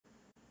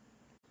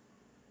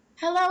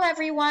Hello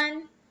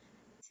everyone!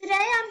 Today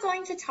I'm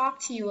going to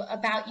talk to you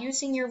about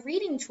using your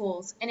reading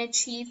tools in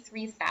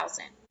Achieve3000.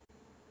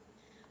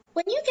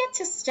 When you get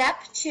to step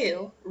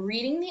 2,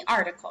 reading the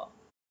article,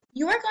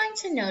 you are going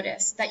to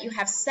notice that you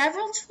have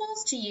several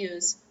tools to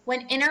use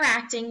when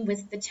interacting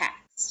with the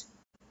text.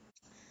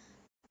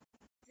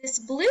 This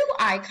blue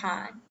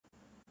icon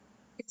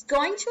is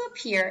going to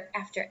appear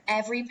after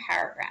every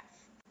paragraph.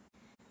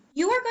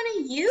 You are going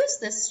to use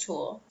this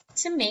tool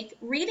to make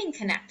reading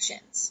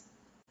connections.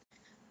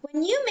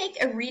 When you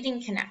make a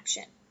reading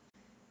connection,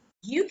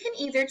 you can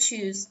either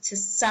choose to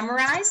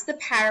summarize the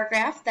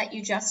paragraph that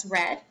you just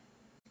read,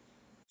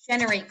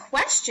 generate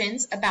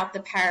questions about the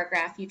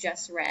paragraph you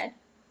just read,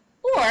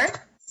 or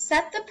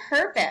set the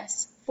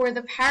purpose for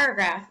the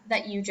paragraph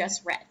that you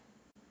just read.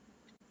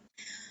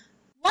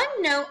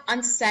 One note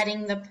on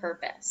setting the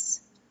purpose.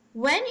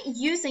 When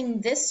using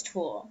this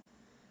tool,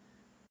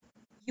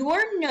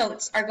 your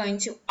notes are going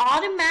to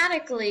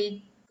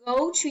automatically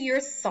go to your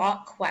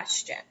thought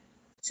question.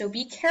 So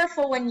be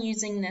careful when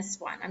using this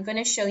one. I'm going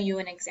to show you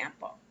an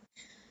example.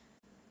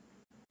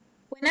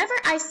 Whenever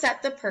I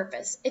set the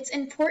purpose, it's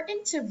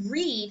important to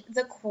read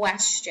the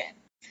question.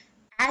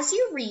 As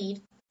you read,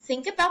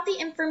 think about the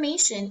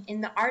information in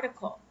the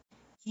article.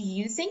 Do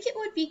you think it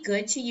would be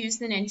good to use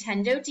the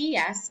Nintendo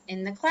DS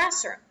in the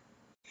classroom?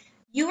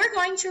 You are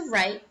going to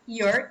write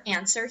your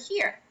answer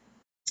here.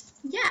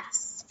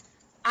 Yes,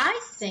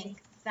 I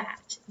think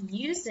that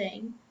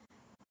using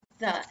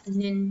the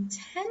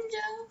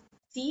Nintendo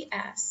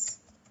DS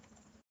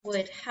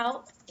would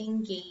help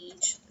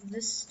engage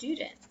the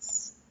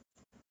students.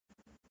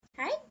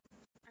 Okay,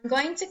 I'm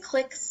going to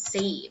click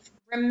Save.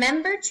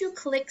 Remember to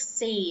click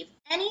Save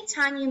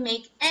anytime you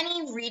make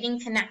any reading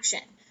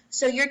connection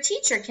so your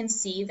teacher can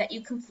see that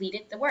you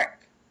completed the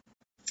work.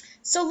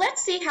 So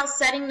let's see how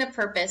setting the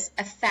purpose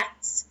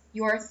affects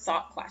your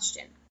thought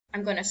question.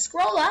 I'm going to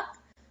scroll up,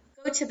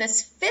 go to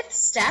this 5th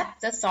step,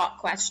 the thought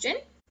question,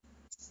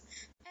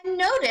 and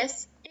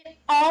notice it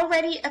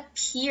already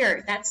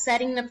appeared, that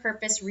setting the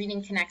purpose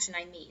reading connection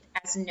I made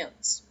as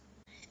notes.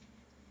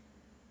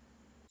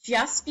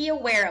 Just be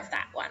aware of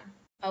that one.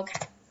 Okay,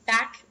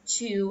 back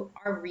to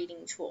our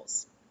reading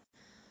tools.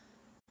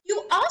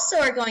 You also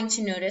are going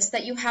to notice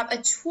that you have a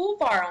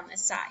toolbar on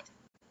this side.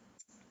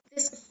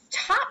 This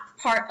top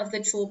part of the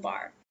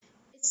toolbar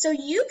is so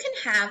you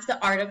can have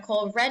the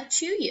article read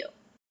to you.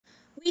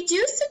 We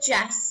do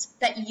suggest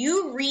that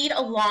you read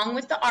along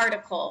with the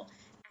article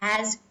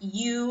as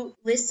you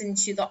listen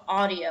to the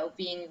audio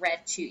being read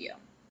to you.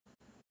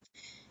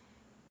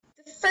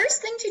 The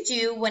first thing to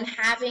do when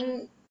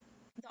having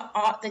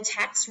the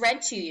text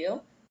read to you,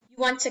 you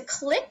want to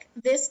click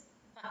this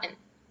button.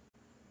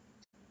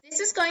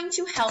 This is going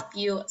to help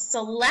you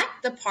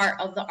select the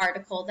part of the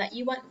article that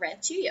you want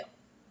read to you.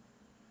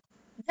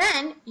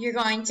 Then you're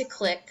going to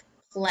click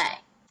play.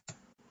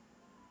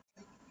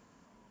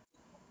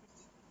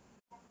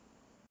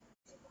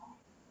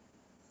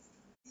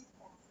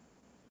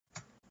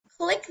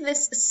 Click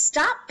this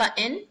stop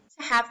button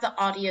to have the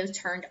audio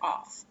turned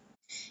off.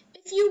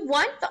 If you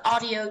want the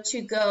audio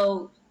to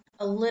go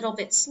a little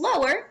bit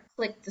slower,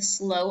 click the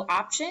slow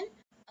option.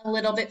 A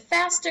little bit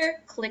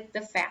faster, click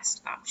the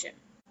fast option.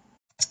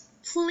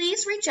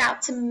 Please reach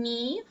out to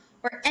me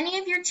or any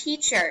of your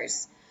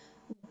teachers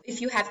if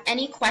you have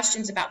any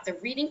questions about the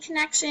reading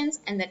connections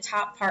and the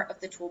top part of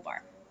the toolbar.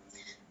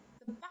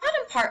 The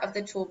bottom part of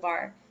the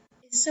toolbar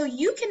is so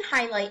you can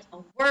highlight a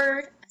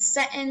word, a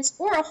sentence,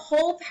 or a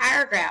whole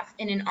paragraph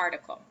in an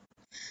article.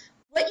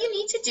 What you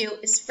need to do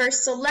is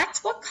first select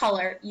what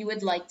color you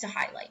would like to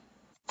highlight.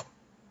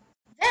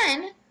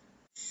 Then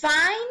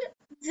find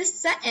the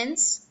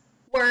sentence,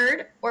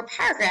 word, or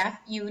paragraph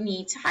you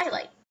need to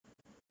highlight.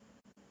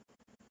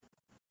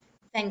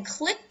 Then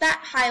click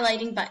that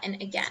highlighting button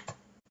again,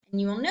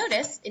 and you will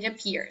notice it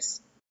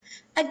appears.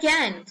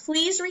 Again,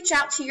 please reach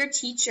out to your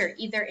teacher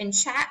either in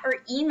chat or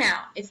email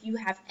if you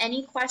have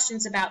any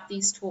questions about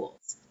these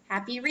tools.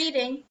 Happy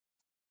reading!